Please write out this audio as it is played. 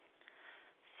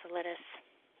So let us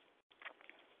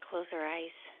close our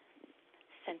eyes,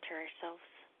 center ourselves.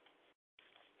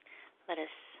 Let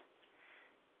us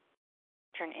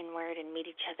turn inward and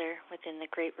meet each other within the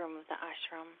great room of the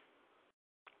ashram.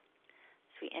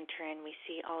 As we enter in, we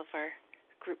see all of our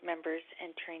group members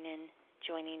entering in,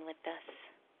 joining with us.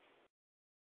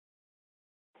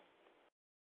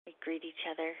 We greet each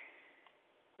other.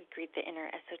 We greet the inner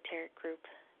esoteric group,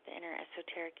 the inner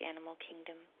esoteric animal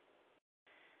kingdom,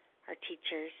 our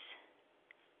teachers,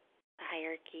 the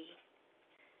hierarchy,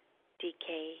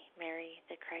 DK, Mary,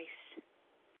 the Christ.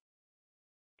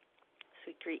 So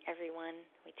we greet everyone.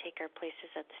 We take our places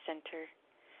at the center.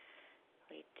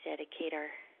 We dedicate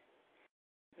our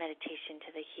meditation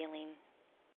to the healing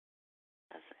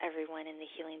of everyone in the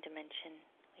healing dimension.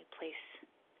 We place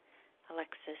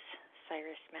Alexis,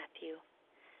 Cyrus, Matthew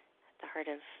at the heart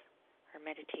of our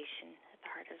meditation, at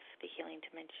the heart of the healing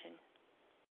dimension.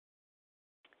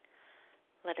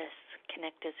 Let us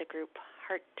connect as a group,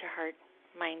 heart to heart,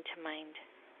 mind to mind,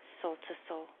 soul to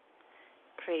soul,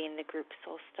 creating the group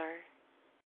Soul Star.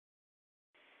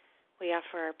 We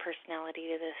offer our personality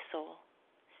to the soul,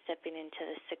 stepping into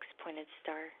the six-pointed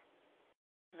star.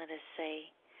 Let us say,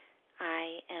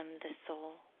 I am the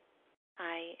soul.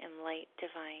 I am light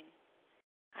divine.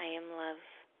 I am love.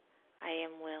 I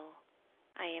am will.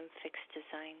 I am fixed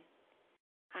design.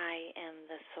 I am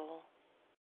the soul.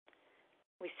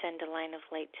 We send a line of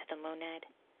light to the monad,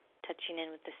 touching in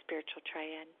with the spiritual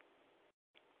triad.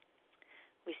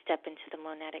 We step into the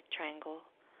monadic triangle,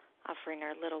 offering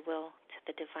our little will to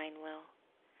the divine will.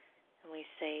 And we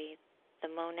say, the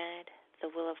monad,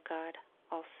 the will of God,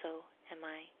 also am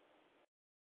I.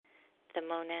 The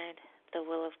monad, the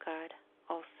will of God,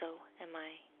 also am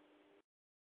I.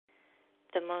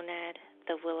 The monad,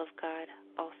 the will of God,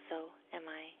 also am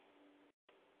I.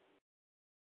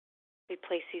 We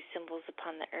place these symbols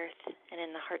upon the earth and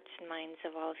in the hearts and minds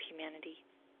of all of humanity.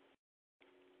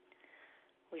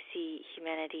 We see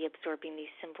humanity absorbing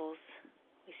these symbols.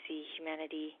 We see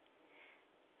humanity,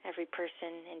 every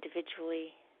person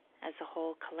individually, as a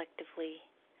whole, collectively,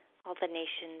 all the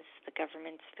nations, the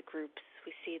governments, the groups,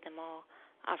 we see them all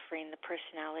offering the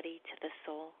personality to the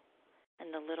soul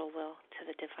and the little will to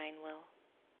the divine will.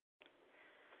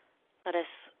 Let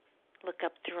us look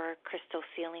up through our crystal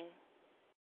ceiling.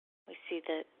 We see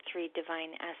the three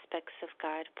divine aspects of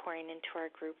God pouring into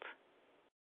our group.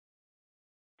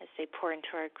 As they pour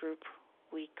into our group,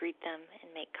 we greet them and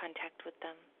make contact with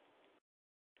them.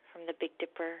 From the Big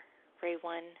Dipper, Ray 1,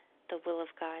 the will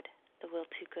of God, the will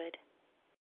to good.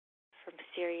 From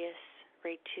Sirius,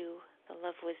 Ray 2, the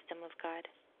love wisdom of God.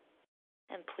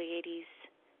 And Pleiades,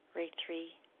 Ray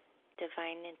 3,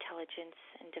 divine intelligence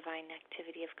and divine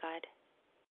activity of God.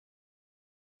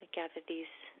 We gather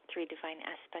these three divine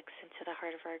aspects into the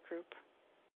heart of our group.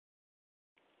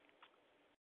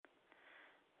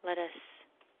 Let us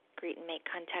greet and make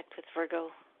contact with Virgo.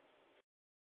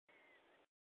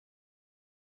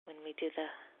 When we do the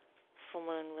full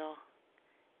moon, we'll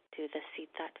do the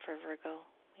seed thought for Virgo.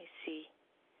 We see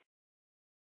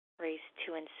rays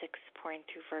 2 and 6 pouring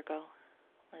through Virgo.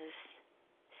 Let us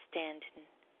stand and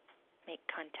make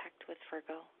contact with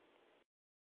Virgo,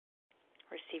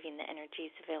 receiving the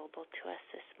energies available to us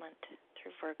this month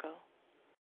through Virgo.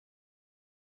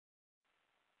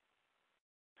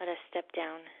 Let us step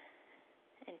down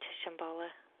into Shambhala.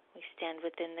 We stand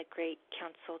within the great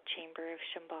council chamber of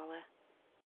Shambhala.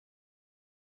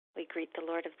 We greet the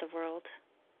Lord of the world.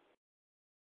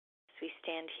 As we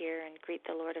stand here and greet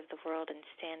the Lord of the world and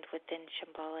stand within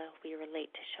Shambhala, we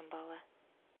relate to Shambhala.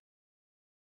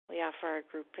 We offer our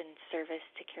group in service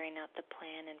to carrying out the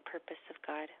plan and purpose of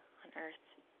God on earth.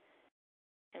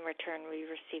 In return, we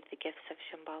receive the gifts of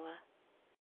Shambhala: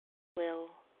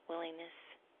 will, willingness,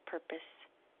 purpose,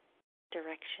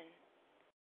 direction.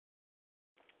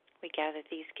 We gather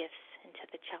these gifts into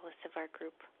the chalice of our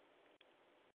group.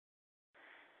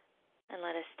 And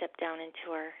let us step down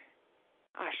into our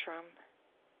ashram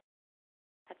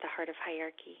at the heart of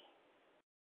hierarchy.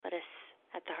 Let us,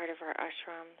 at the heart of our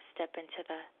ashram, step into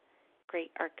the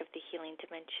great arc of the healing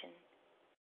dimension.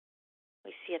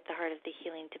 We see at the heart of the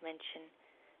healing dimension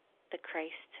the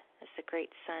Christ as the great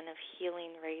sun of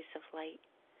healing rays of light,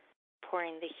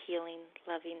 pouring the healing,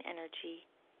 loving energy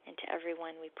into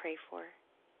everyone we pray for.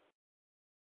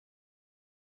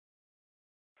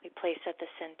 We place at the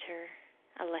center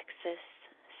Alexis,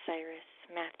 Cyrus,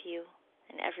 Matthew,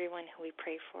 and everyone who we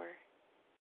pray for.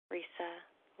 Risa,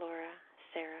 Laura,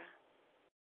 Sarah,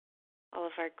 all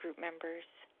of our group members,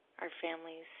 our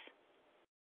families,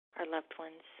 our loved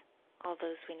ones, all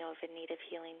those we know of in need of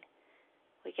healing.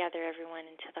 We gather everyone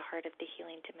into the heart of the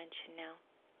healing dimension now.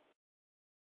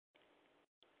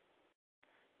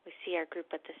 We see our group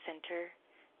at the center,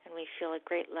 and we feel a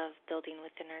great love building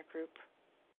within our group.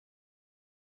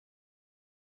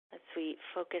 As we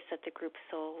focus at the group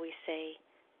soul, we say,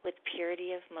 with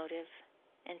purity of motive,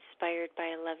 inspired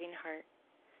by a loving heart,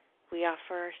 we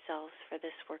offer ourselves for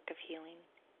this work of healing.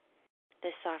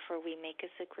 This offer we make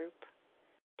as a group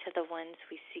to the ones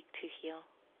we seek to heal.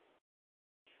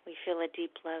 We feel a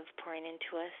deep love pouring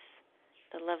into us,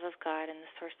 the love of God and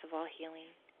the source of all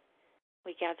healing.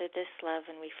 We gather this love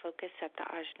and we focus at the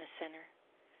Ajna center.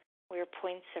 We are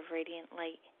points of radiant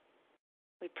light.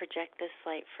 We project this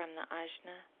light from the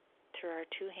Ajna through our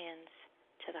two hands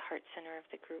to the heart center of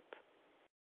the group.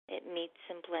 It meets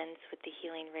and blends with the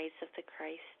healing rays of the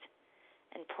Christ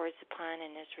and pours upon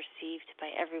and is received by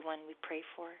everyone we pray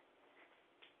for.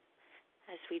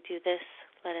 As we do this,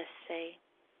 let us say,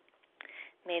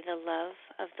 may the love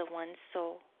of the one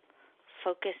soul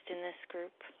focused in this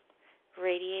group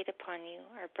radiate upon you,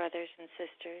 our brothers and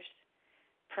sisters,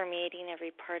 permeating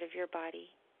every part of your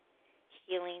body,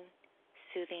 healing,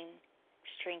 soothing,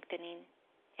 strengthening,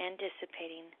 and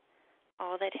dissipating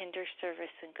all that hinders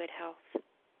service and good health.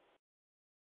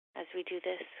 As we do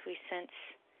this, we sense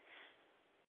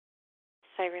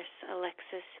Cyrus,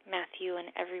 Alexis, Matthew, and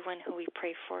everyone who we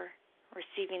pray for,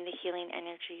 receiving the healing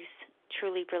energies,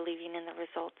 truly believing in the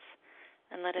results,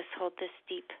 and let us hold this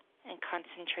deep and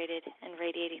concentrated and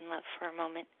radiating love for a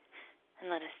moment,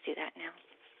 and let us do that now.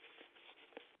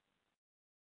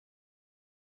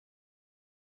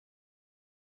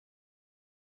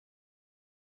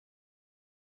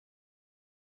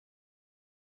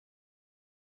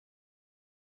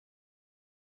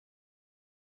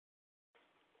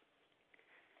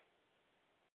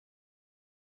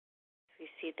 We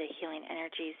see the healing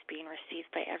energies being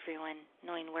received by everyone,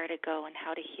 knowing where to go and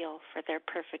how to heal for their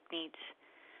perfect needs.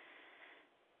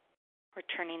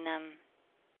 Returning them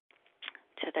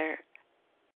to their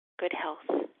good health,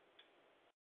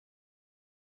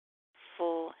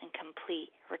 full and complete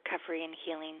recovery and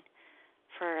healing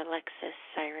for Alexis,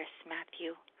 Cyrus,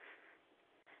 Matthew.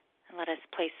 And let us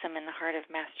place them in the heart of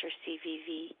Master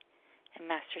CVV and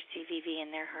Master CVV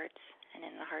in their hearts and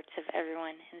in the hearts of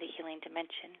everyone in the healing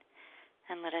dimension.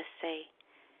 And let us say,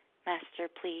 Master,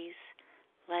 please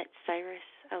let Cyrus,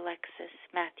 Alexis,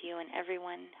 Matthew, and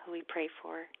everyone who we pray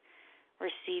for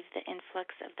receive the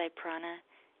influx of thy prana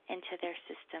into their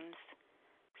systems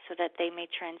so that they may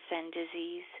transcend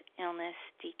disease, illness,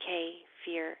 decay,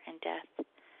 fear, and death,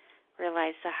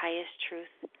 realize the highest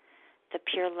truth, the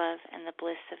pure love and the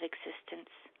bliss of existence,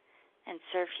 and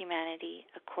serve humanity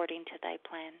according to thy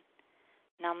plan.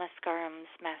 Namaskarams,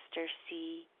 Master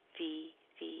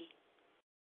CVV.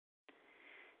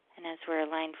 And as we're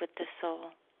aligned with the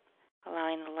soul,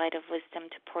 allowing the light of wisdom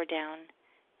to pour down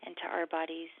into our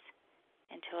bodies,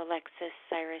 into Alexis,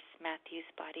 Cyrus, Matthew's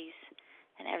bodies,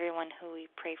 and everyone who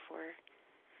we pray for,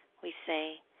 we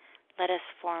say, let us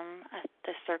form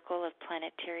the circle of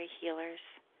planetary healers.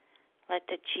 Let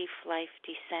the chief life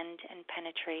descend and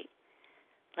penetrate.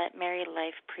 Let Mary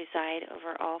life preside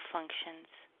over all functions.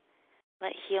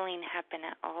 Let healing happen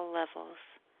at all levels.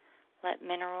 Let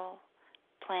mineral,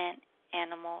 plant,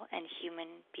 animal, and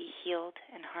human be healed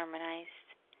and harmonized.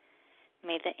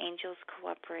 May the angels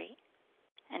cooperate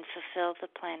and fulfill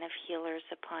the plan of healers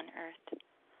upon earth.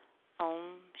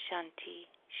 Om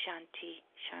Shanti, Shanti,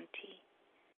 Shanti.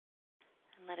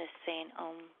 And let us say an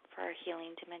Om for our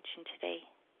healing dimension today.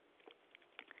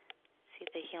 See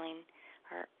the healing,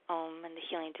 our Om and the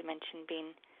healing dimension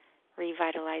being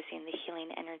revitalizing the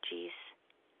healing energies,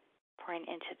 pouring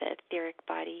into the etheric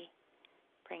body,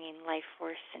 bringing life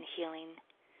force and healing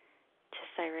to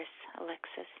Cyrus,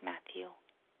 Alexis, Matthew.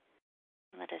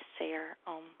 And let us say our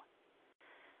Om.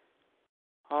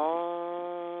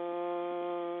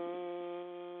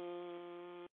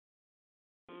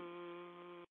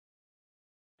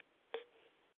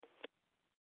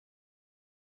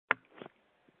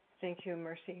 Thank you,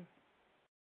 Mercy.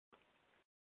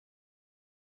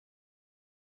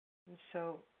 And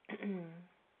so I'm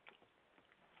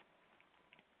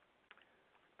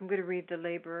going to read the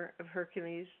labor of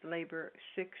Hercules, labor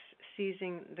 6,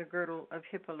 seizing the girdle of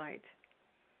Hippolyte.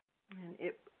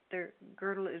 And the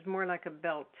girdle is more like a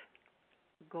belt,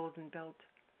 a golden belt.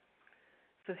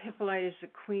 So Hippolyte is the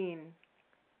queen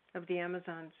of the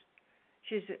Amazons.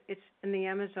 And the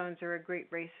Amazons are a great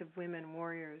race of women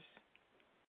warriors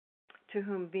to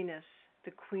whom Venus,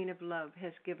 the queen of love,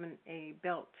 has given a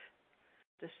belt,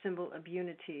 the symbol of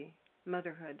unity,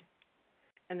 motherhood,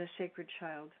 and the sacred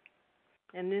child.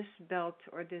 And this belt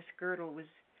or this girdle was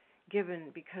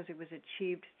given because it was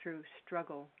achieved through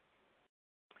struggle.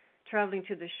 Traveling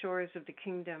to the shores of the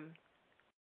kingdom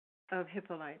of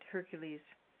Hippolyte, Hercules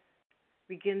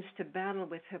begins to battle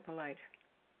with Hippolyte,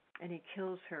 and he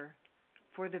kills her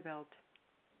for the belt.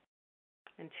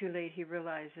 And too late he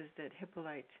realizes that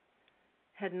Hippolyte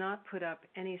had not put up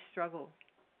any struggle,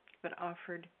 but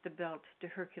offered the belt to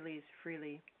Hercules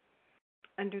freely,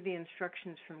 under the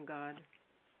instructions from God.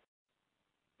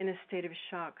 In a state of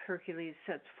shock, Hercules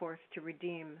sets forth to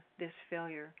redeem this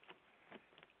failure.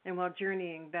 And while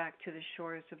journeying back to the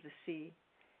shores of the sea,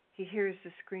 he hears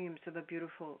the screams of a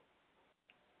beautiful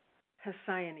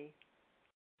Hesione.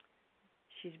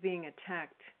 She's being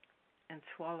attacked and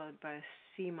swallowed by a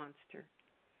sea monster.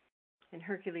 And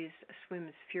Hercules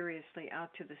swims furiously out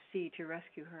to the sea to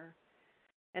rescue her.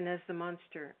 And as the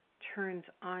monster turns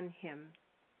on him,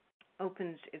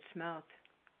 opens its mouth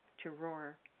to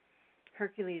roar,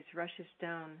 Hercules rushes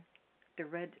down the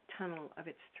red tunnel of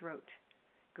its throat,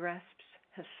 grasps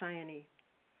Hesione,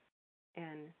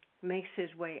 and makes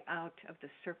his way out of the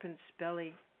serpent's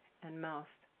belly and mouth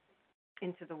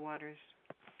into the waters.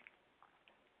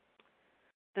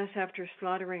 Thus, after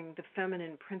slaughtering the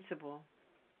feminine principle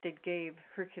that gave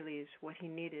Hercules what he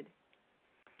needed,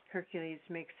 Hercules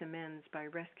makes amends by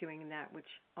rescuing that which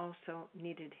also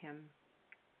needed him.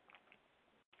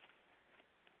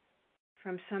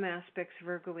 From some aspects,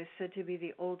 Virgo is said to be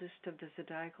the oldest of the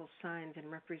zodiacal signs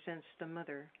and represents the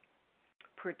mother,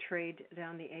 portrayed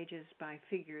down the ages by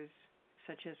figures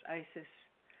such as Isis,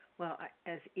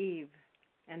 as Eve,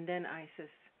 and then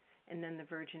Isis, and then the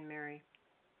Virgin Mary.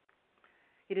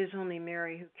 It is only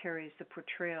Mary who carries the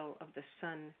portrayal of the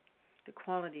sun, the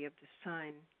quality of the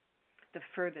sign, the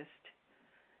furthest.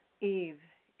 Eve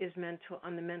is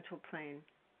on the mental plane.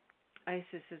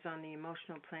 Isis is on the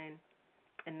emotional plane,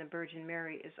 and the Virgin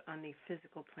Mary is on the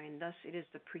physical plane. Thus, it is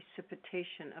the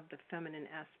precipitation of the feminine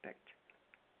aspect.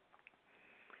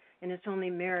 And it's only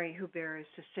Mary who bears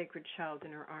the sacred child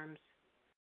in her arms.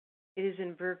 It is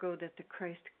in Virgo that the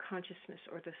Christ consciousness,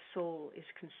 or the soul, is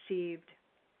conceived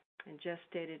and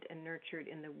gestated and nurtured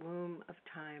in the womb of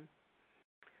time.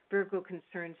 Virgo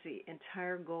concerns the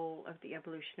entire goal of the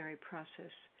evolutionary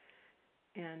process,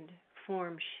 and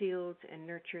form shields and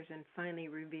nurtures and finally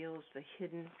reveals the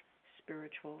hidden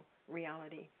spiritual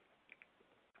reality.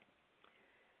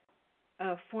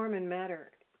 Form and matter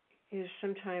is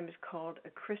sometimes called a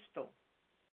crystal.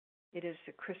 It is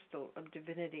the crystal of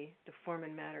divinity. The form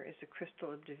and matter is the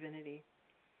crystal of divinity.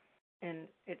 And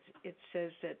it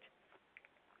says that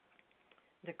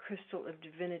the crystal of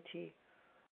divinity,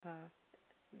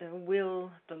 the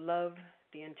will, the love,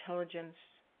 the intelligence,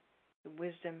 the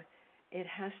wisdom, it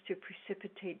has to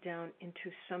precipitate down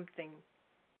into something.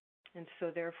 And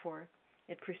so therefore,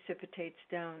 it precipitates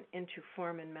down into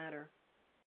form and matter.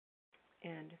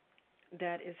 And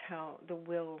that is how the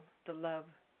will, the love,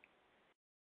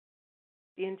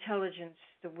 the intelligence,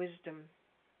 the wisdom,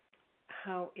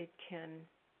 how it can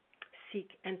seek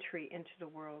entry into the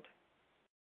world.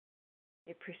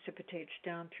 It precipitates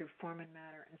down through form and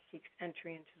matter and seeks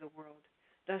entry into the world.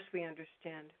 Thus we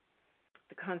understand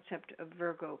the concept of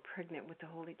Virgo pregnant with the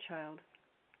Holy Child.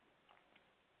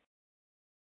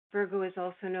 Virgo is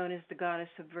also known as the goddess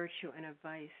of virtue and of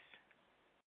vice.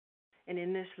 And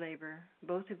in this labor,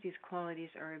 both of these qualities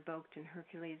are evoked in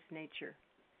Hercules' nature.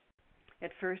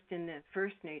 At first, in the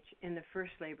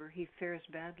first labor, he fares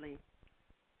badly,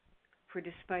 for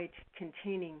despite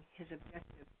containing his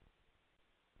objective,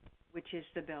 which is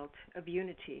the belt of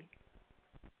unity,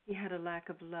 he had a lack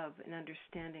of love and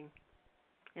understanding,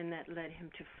 and that led him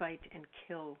to fight and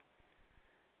kill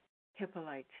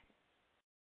Hippolyte.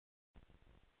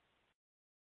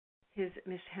 His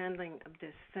mishandling of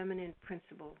this feminine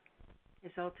principle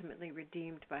is ultimately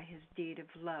redeemed by his deed of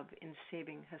love in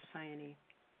saving Hesione.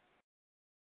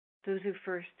 Those who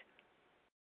first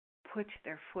put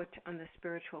their foot on the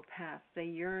spiritual path, they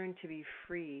yearn to be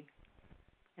free,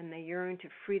 and they yearn to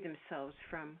free themselves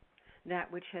from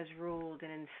that which has ruled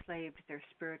and enslaved their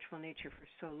spiritual nature for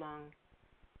so long.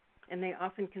 And they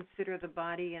often consider the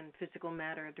body and physical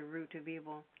matter the root of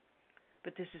evil,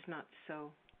 but this is not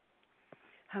so.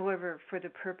 However, for the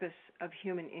purpose of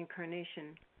human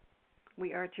incarnation,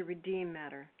 we are to redeem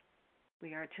matter.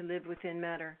 We are to live within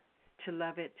matter, to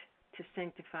love it, to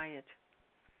sanctify it,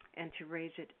 and to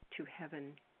raise it to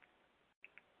heaven.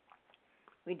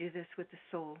 We do this with the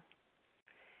soul.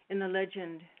 In the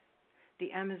legend,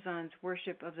 the Amazons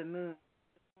worship of the moon,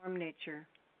 the form nature,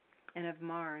 and of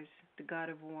Mars, the god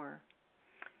of war.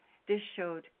 This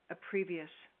showed a previous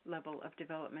level of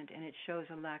development, and it shows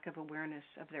a lack of awareness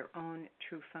of their own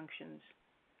true functions.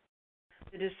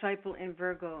 The disciple in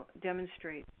Virgo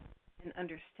demonstrates an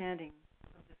understanding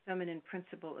of the feminine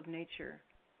principle of nature,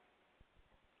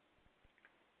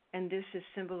 and this is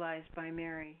symbolized by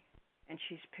Mary and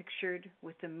she's pictured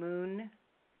with the moon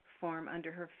form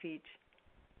under her feet,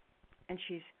 and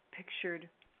she's pictured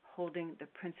holding the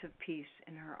Prince of Peace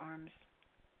in her arms.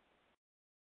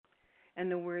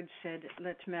 And the word said,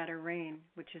 "Let matter reign,"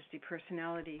 which is the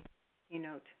personality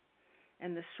keynote.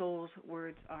 And the soul's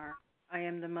words are, "I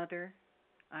am the mother,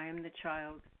 I am the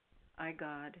child, I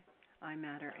God, I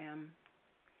matter am."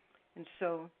 And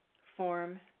so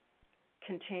form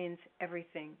contains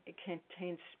everything. It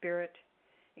contains spirit,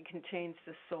 it contains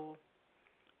the soul,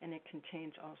 and it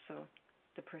contains also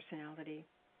the personality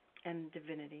and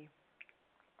divinity.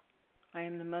 I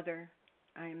am the mother,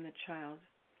 I am the child,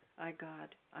 I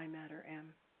God, I matter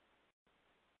am.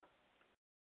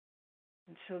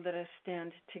 And so let us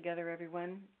stand together,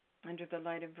 everyone, under the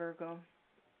light of Virgo,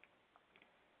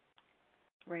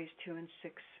 rays 2 and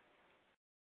 6.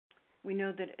 We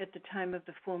know that at the time of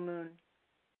the full moon,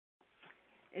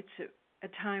 it's a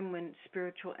time when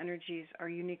spiritual energies are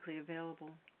uniquely available,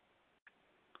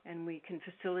 and we can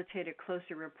facilitate a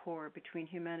closer rapport between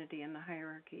humanity and the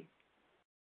hierarchy.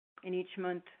 In each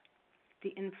month,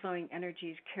 the inflowing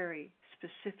energies carry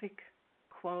specific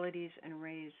qualities and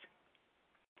rays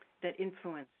that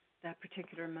influence that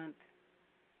particular month.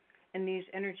 And these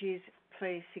energies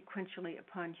play sequentially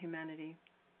upon humanity.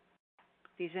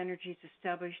 These energies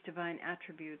establish divine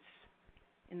attributes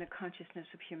in the consciousness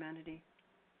of humanity.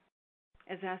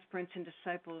 As aspirants and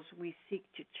disciples, we seek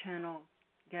to channel,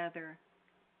 gather,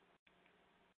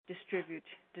 distribute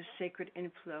this sacred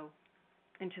inflow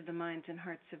into the minds and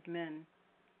hearts of men.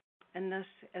 And thus,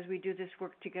 as we do this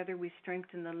work together, we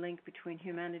strengthen the link between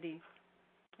humanity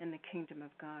and the kingdom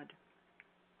of God.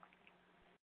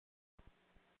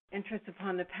 Entrance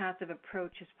upon the path of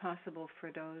approach is possible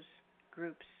for those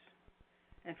groups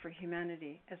and for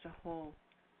humanity as a whole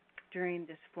during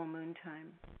this full moon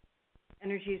time.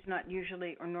 Energies not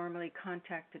usually or normally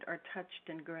contacted are touched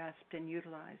and grasped and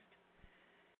utilized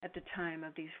at the time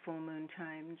of these full moon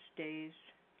times, days.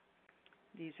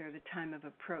 These are the time of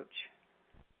approach.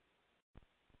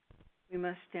 We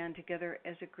must stand together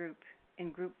as a group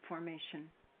in group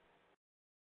formation,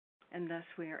 and thus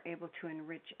we are able to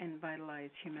enrich and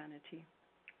vitalize humanity.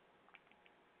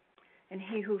 And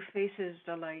he who faces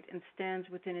the light and stands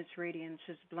within its radiance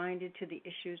is blinded to the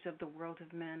issues of the world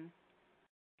of men,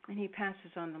 and he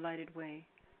passes on the lighted way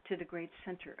to the great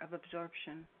center of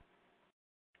absorption.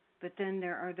 But then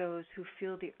there are those who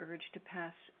feel the urge to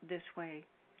pass this way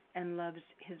and loves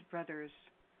his brothers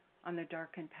on the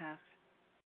darkened path,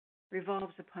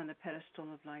 revolves upon the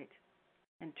pedestal of light,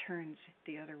 and turns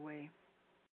the other way.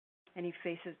 And he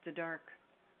faces the dark.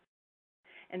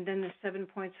 And then the 7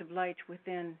 points of light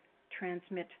within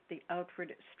transmit the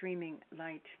outward streaming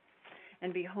light.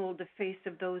 And behold, the face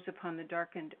of those upon the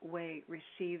darkened way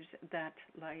receives that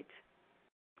light.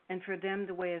 And for them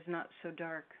the way is not so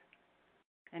dark.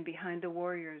 And behind the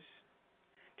warriors,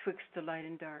 twixt the light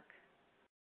and dark,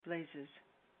 blazes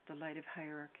the light of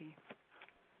hierarchy.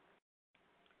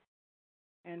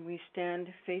 And we stand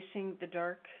facing the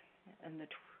dark and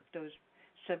those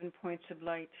 7 points of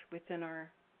light within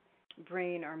our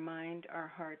brain, our mind, our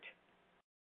heart.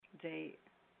 They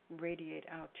radiate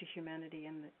out to humanity,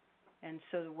 and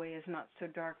so the way is not so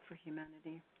dark for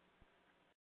humanity.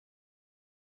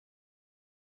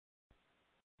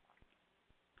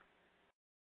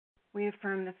 We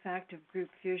affirm the fact of group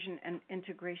fusion and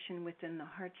integration within the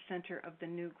heart center of the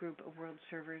new group of world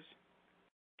servers.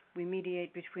 We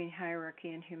mediate between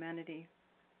hierarchy and humanity,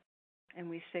 and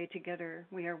we say together,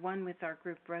 we are one with our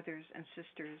group brothers and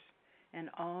sisters, and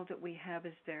all that we have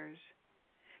is theirs.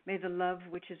 May the love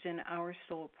which is in our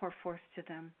soul pour forth to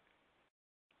them.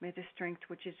 May the strength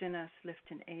which is in us lift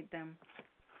and aid them.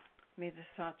 May the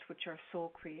thoughts which our soul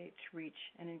creates reach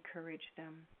and encourage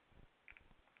them.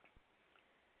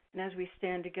 And as we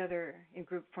stand together in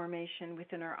group formation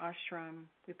within our ashram,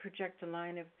 we project a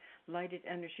line of lighted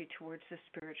energy towards the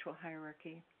spiritual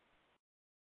hierarchy.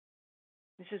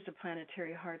 This is the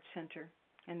planetary heart center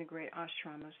and the great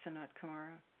ashram of Sanat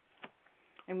Kumara.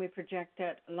 And we project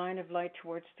that line of light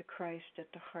towards the Christ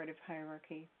at the heart of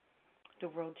hierarchy, the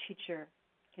world teacher.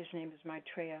 His name is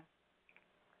Maitreya.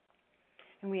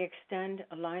 And we extend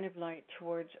a line of light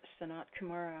towards Sanat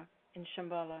Kumara in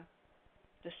Shambhala,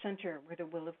 the center where the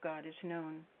will of God is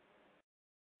known.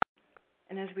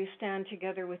 And as we stand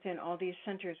together within all these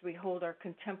centers, we hold our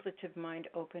contemplative mind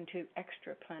open to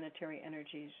extraplanetary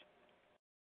energies.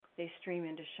 They stream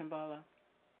into Shambhala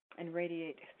and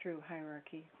radiate through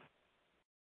hierarchy.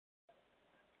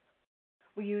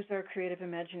 We use our creative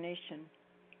imagination.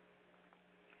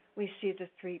 We see the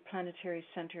 3 planetary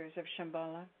centers of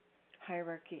Shambhala,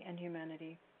 hierarchy, and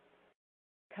humanity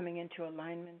coming into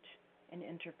alignment and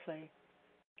interplay.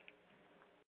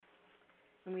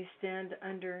 And we stand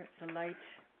under the light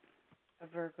of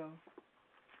Virgo.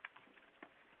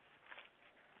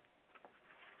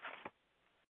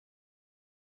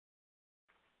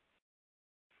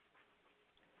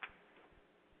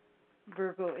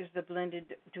 Virgo is the blended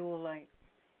dual light.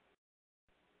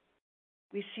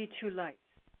 We see two lights.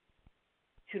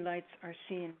 Two lights are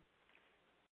seen.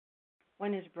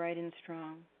 One is bright and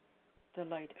strong, the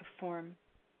light of form,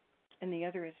 and the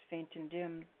other is faint and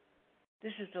dim.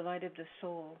 This is the light of the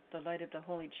soul, the light of the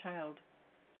Holy Child,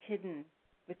 hidden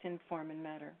within form and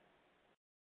matter.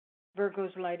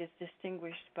 Virgo's light is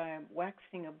distinguished by a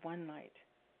waxing of one light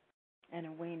and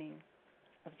a waning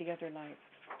of the other light.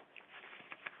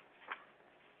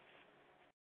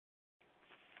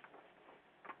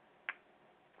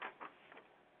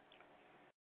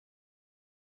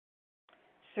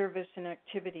 Service and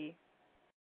activity,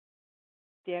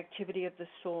 the activity of the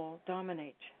soul,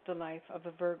 dominate the life of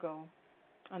a Virgo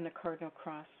on the cardinal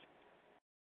cross.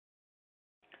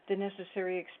 The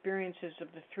necessary experiences of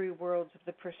the three worlds of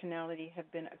the personality have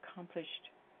been accomplished,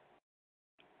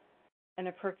 and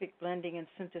a perfect blending and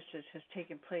synthesis has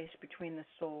taken place between the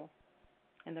soul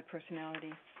and the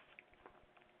personality.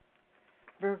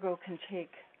 Virgo can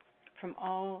take from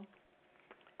all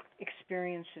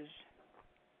experiences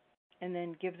and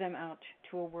then give them out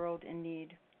to a world in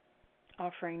need,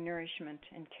 offering nourishment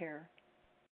and care.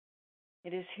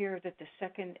 It is here that the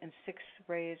second and sixth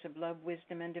rays of love,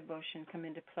 wisdom, and devotion come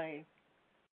into play.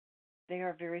 They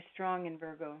are very strong in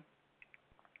Virgo.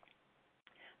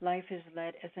 Life is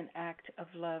led as an act of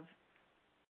love.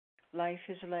 Life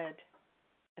is led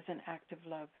as an act of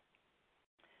love.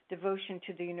 Devotion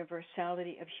to the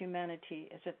universality of humanity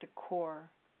is at the core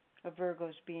of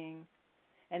Virgo's being,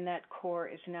 and that core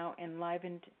is now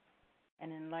enlivened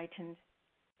and enlightened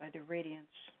by the radiance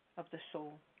of the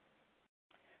soul.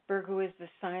 Virgo is the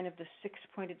sign of the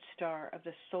six-pointed star of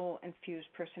the soul-infused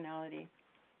personality.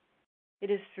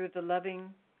 It is through the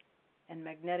loving and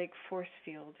magnetic force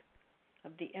field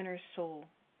of the inner soul,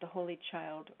 the Holy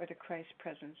Child, or the Christ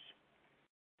presence,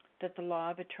 that the law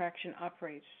of attraction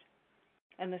operates,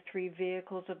 and the three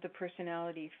vehicles of the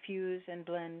personality fuse and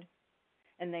blend,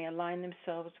 and they align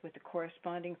themselves with the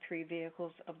corresponding three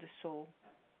vehicles of the soul,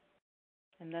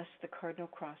 and thus the cardinal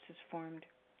cross is formed.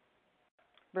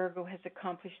 Virgo has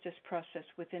accomplished this process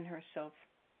within herself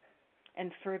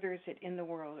and furthers it in the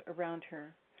world around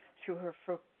her through her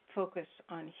focus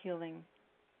on healing,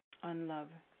 on love,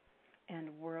 and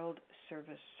world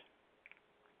service.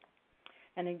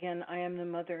 And again, I am the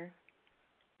mother,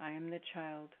 I am the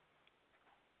child,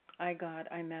 I, God,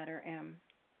 I matter, am.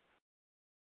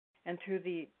 And through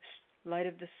the light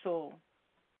of the soul,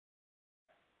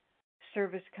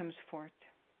 service comes forth,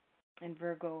 and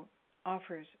Virgo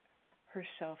offers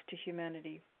herself to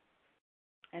humanity.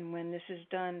 And when this is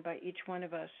done by each one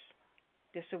of us,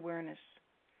 this awareness,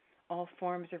 all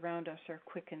forms around us are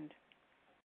quickened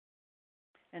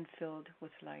and filled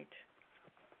with light.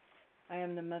 I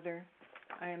am the mother,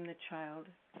 I am the child,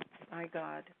 I,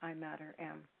 God, I matter,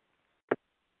 am.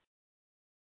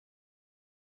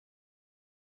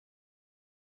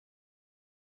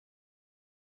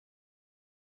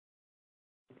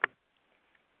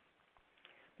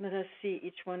 Let us see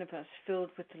each one of us filled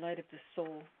with the light of the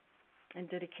soul and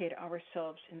dedicate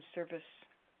ourselves in service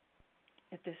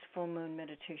at this full moon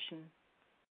meditation.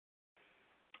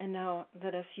 And now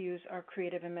let us use our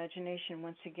creative imagination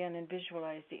once again and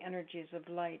visualize the energies of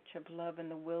light, of love, and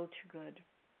the will to good.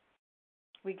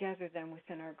 We gather them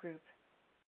within our group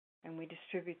and we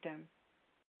distribute them,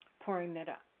 pouring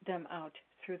them out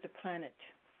through the planet.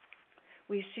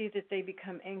 We see that they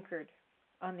become anchored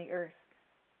on the earth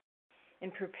in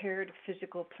prepared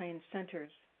physical plane centers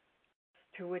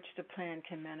through which the plan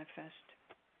can manifest.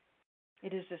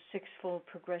 It is a sixfold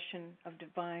progression of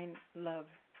divine love,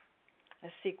 a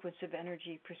sequence of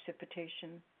energy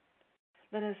precipitation.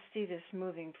 Let us see this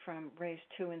moving from rays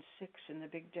 2 and 6 in the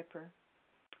Big Dipper,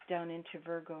 down into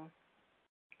Virgo,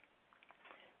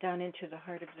 down into the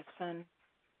heart of the sun.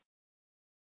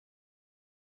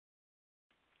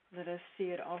 Let us see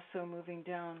it also moving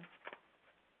down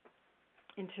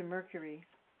into Mercury,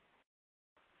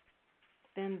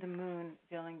 then the moon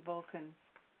veiling Vulcan,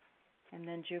 and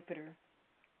then Jupiter,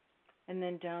 and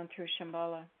then down through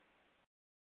Shambhala,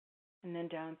 and then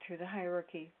down through the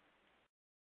hierarchy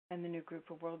and the new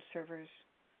group of world servers,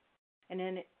 and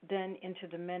then into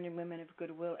the men and women of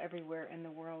goodwill everywhere in the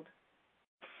world,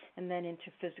 and then into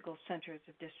physical centers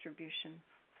of distribution.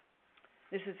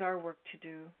 This is our work to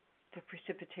do, the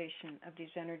precipitation of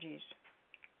these energies.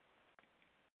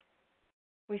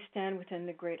 We stand within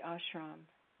the great ashram,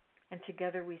 and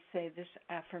together we say this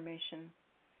affirmation: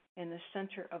 In the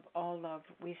center of all love,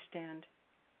 we stand.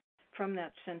 From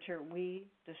that center, we,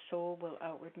 the soul, will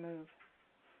outward move.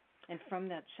 And from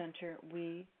that center,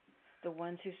 we, the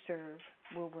ones who serve,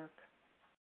 will work.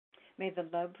 May the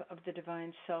love of the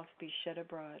divine self be shed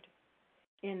abroad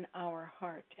in our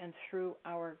heart and through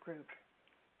our group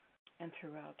and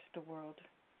throughout the world.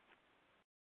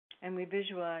 And we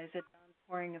visualize a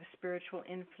downpouring of spiritual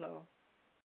inflow.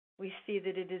 We see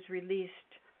that it is released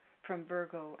from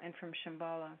Virgo and from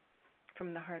Shambhala,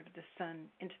 from the heart of the sun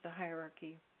into the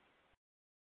hierarchy.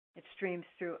 It streams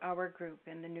through our group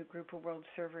and the new group of world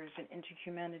servers and into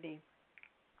humanity.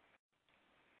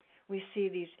 We see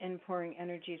these inpouring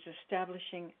energies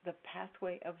establishing the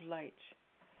pathway of light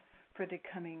for the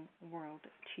coming world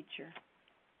teacher.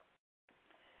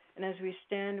 And as we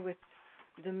stand with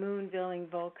the moon veiling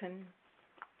Vulcan,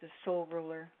 the soul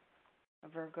ruler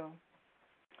of Virgo,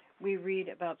 we read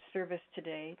about service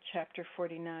today, chapter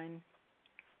 49.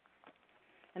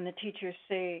 And the teachers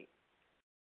say,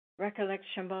 recollect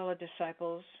Shambhala,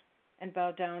 disciples, and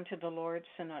bow down to the Lord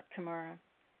Sanat Kumara,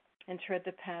 and tread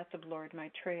the path of Lord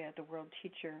Maitreya, the world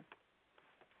teacher.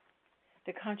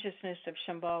 The consciousness of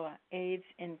Shambhala aids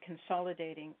in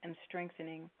consolidating and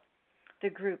strengthening the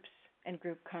groups and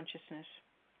group consciousness.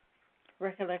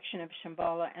 Recollection of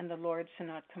Shambhala and the Lord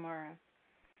Sanat Kumara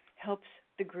helps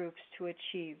the groups to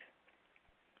achieve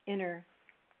inner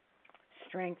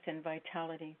strength and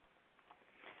vitality.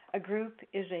 A group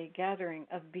is a gathering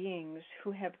of beings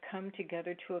who have come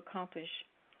together to accomplish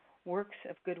works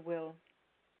of goodwill.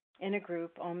 In a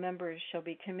group, all members shall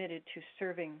be committed to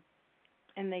serving,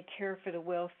 and they care for the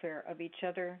welfare of each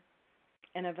other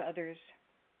and of others.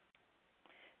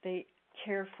 They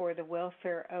care for the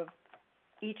welfare of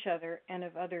each other and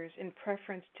of others in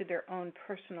preference to their own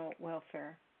personal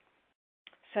welfare.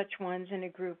 Such ones in a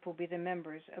group will be the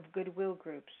members of goodwill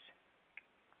groups,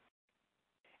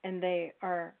 and they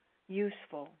are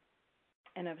useful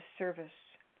and of service,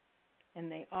 and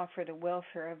they offer the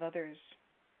welfare of others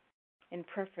in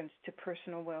preference to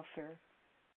personal welfare.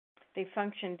 They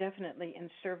function definitely in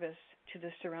service to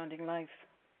the surrounding life.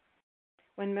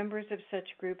 When members of such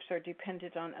groups are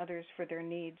dependent on others for their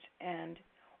needs and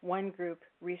one group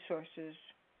resources,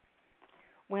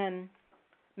 when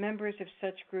members of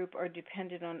such group are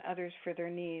dependent on others for their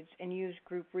needs and use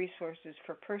group resources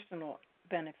for personal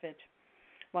benefit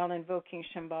while invoking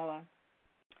Shambhala,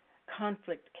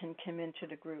 conflict can come into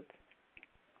the group.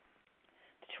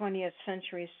 The 20th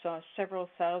century saw several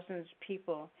thousand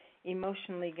people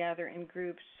emotionally gather in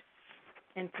groups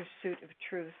in pursuit of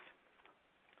truth.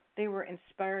 They were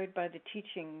inspired by the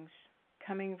teachings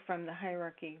coming from the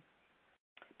hierarchy,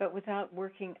 but without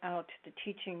working out the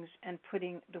teachings and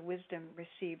putting the wisdom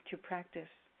received to practice,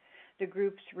 the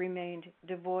groups remained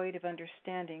devoid of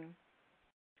understanding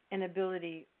and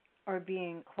ability or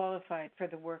being qualified for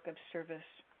the work of service.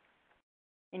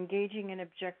 Engaging in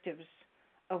objectives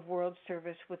of world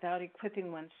service without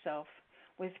equipping oneself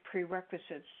with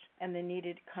prerequisites and the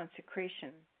needed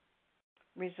consecration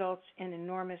results in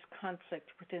enormous conflict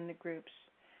within the groups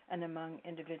and among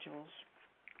individuals.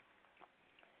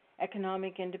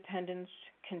 Economic independence,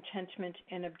 contentment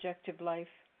in objective life,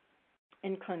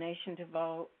 inclination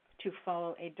to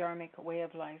follow a dharmic way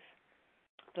of life,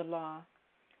 the law,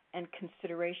 and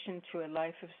consideration to a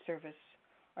life of service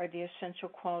are the essential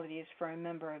qualities for a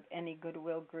member of any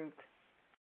goodwill group.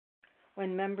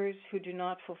 When members who do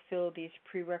not fulfill these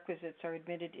prerequisites are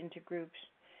admitted into groups,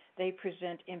 they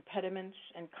present impediments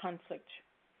and conflict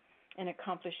in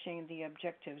accomplishing the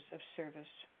objectives of service.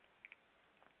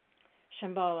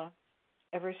 Shambhala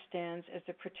ever stands as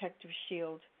a protective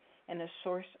shield and a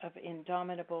source of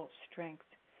indomitable strength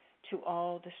to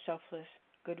all the selfless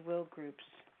goodwill groups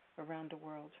around the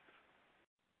world.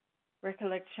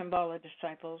 Recollect Shambhala,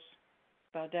 disciples,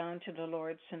 bow down to the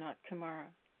Lord Sanat Kumara,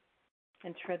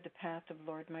 and tread the path of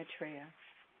Lord Maitreya,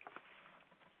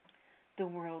 the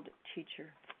world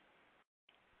teacher.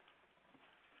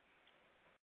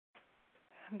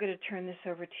 I'm going to turn this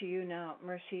over to you now,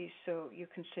 Mercy, so you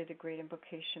can say the great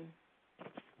invocation.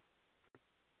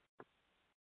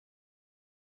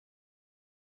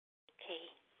 Okay,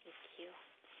 thank you.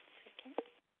 Second.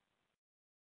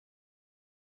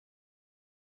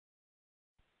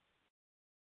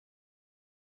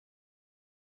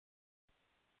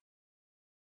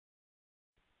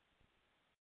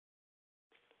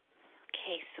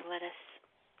 Okay, so let us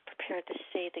prepare to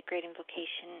say the great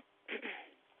invocation.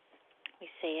 We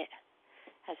say it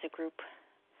as a group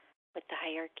with the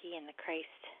hierarchy and the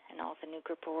Christ and all the new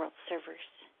group of world servers.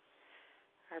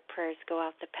 Our prayers go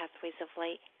out the pathways of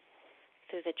light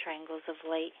through the triangles of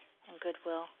light and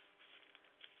goodwill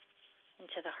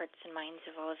into the hearts and minds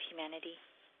of all of humanity.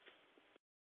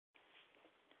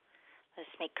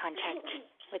 Let's make contact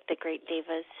with the great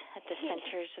devas at the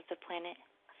centers of the planet,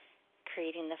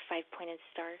 creating the five-pointed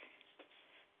star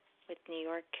with New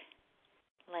York,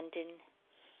 London,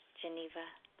 Geneva,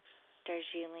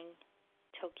 Darjeeling,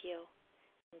 Tokyo,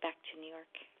 and back to New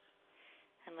York.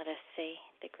 And let us say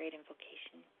the great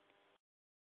invocation.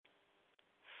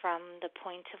 From the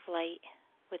point of light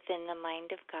within the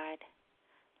mind of God,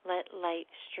 let light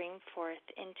stream forth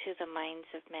into the minds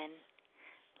of men.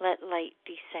 Let light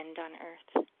descend on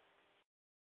earth.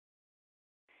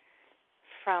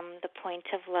 From the point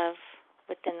of love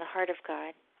within the heart of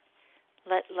God,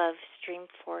 let love stream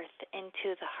forth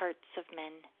into the hearts of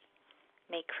men.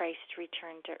 May Christ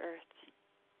return to earth.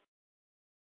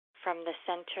 From the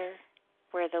center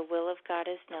where the will of God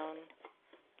is known,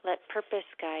 let purpose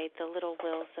guide the little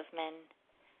wills of men,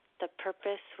 the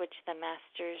purpose which the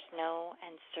masters know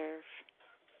and serve.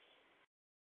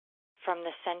 From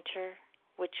the center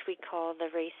which we call the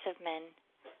race of men,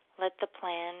 let the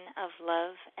plan of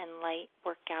love and light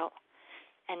work out,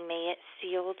 and may it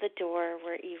seal the door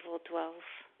where evil dwells.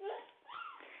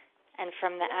 And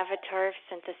from the avatar of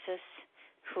synthesis,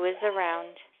 who is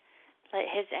around, let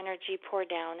his energy pour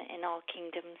down in all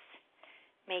kingdoms.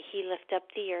 May he lift up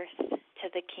the earth to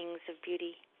the kings of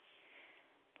beauty.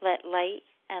 Let light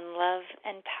and love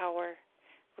and power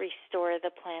restore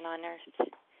the plan on earth.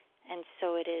 And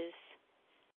so it is.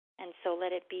 And so let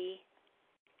it be,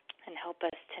 and help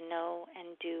us to know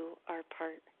and do our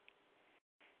part.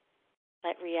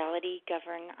 Let reality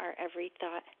govern our every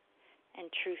thought, and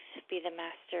truth be the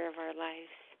master of our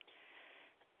lives.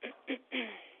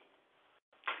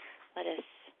 Let us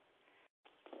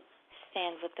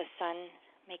stand with the sun,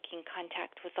 making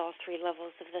contact with all three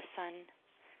levels of the sun,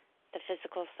 the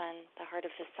physical sun, the heart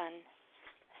of the sun,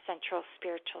 the central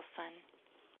spiritual sun.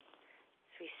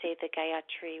 As we say the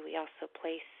Gayatri, we also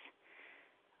place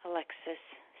Alexis,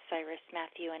 Cyrus,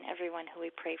 Matthew, and everyone who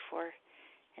we pray for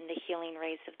in the healing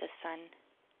rays of the sun,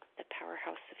 the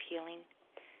powerhouse of healing.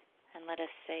 And let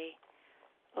us say,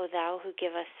 O thou who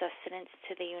give us sustenance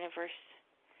to the universe,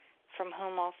 from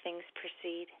whom all things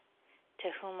proceed, to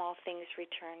whom all things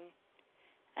return,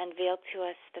 unveil to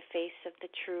us the face of the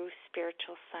true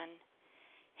spiritual sun,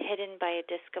 hidden by a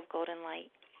disk of golden light,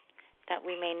 that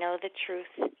we may know the truth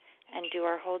and do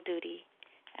our whole duty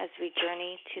as we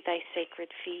journey to thy sacred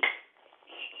feet.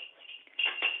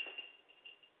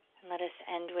 And let us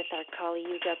end with our Kali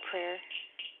Yuga prayer,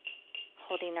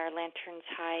 holding our lanterns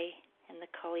high in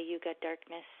the Kali Yuga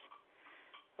darkness,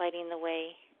 lighting the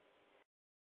way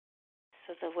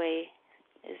so the way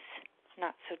is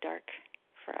not so dark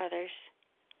for others.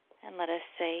 And let us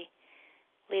say,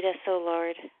 lead us, O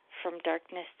Lord, from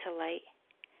darkness to light,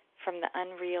 from the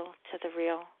unreal to the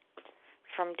real,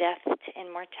 from death to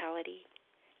immortality,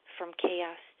 from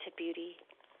chaos to beauty,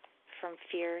 from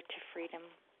fear to freedom.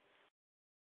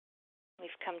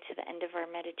 We've come to the end of our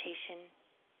meditation.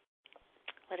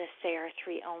 Let us say our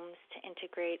three Ohms to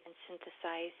integrate and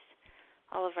synthesize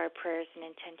all of our prayers and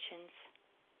intentions.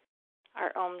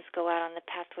 Our Ohms go out on the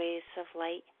pathways of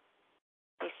light.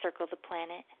 They circle the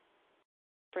planet,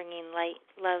 bringing light,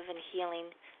 love, and healing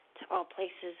to all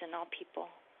places and all people.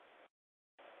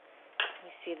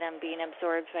 We see them being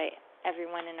absorbed by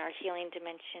everyone in our healing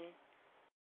dimension,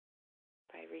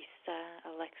 by Risa,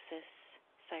 Alexis,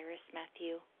 Cyrus,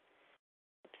 Matthew,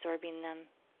 absorbing them,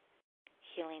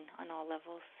 healing on all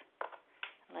levels.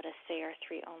 Let us say our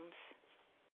three Ohms.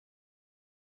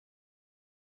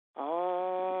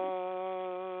 Om.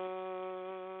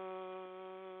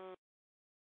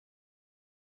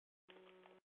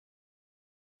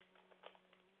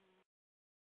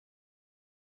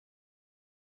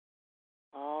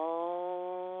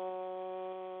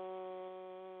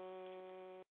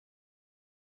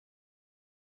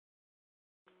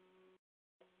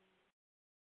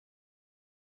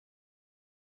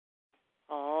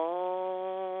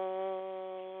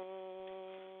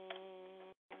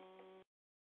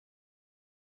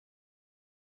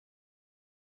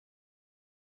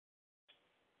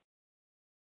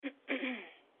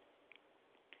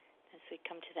 As we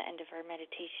come to the end of our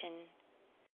meditation,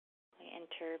 we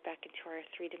enter back into our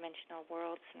three-dimensional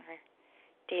worlds and our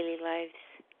daily lives.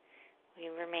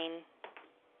 We remain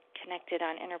connected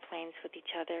on inner planes with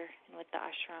each other and with the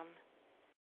ashram.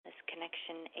 This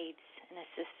connection aids and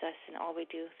assists us in all we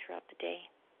do throughout the day.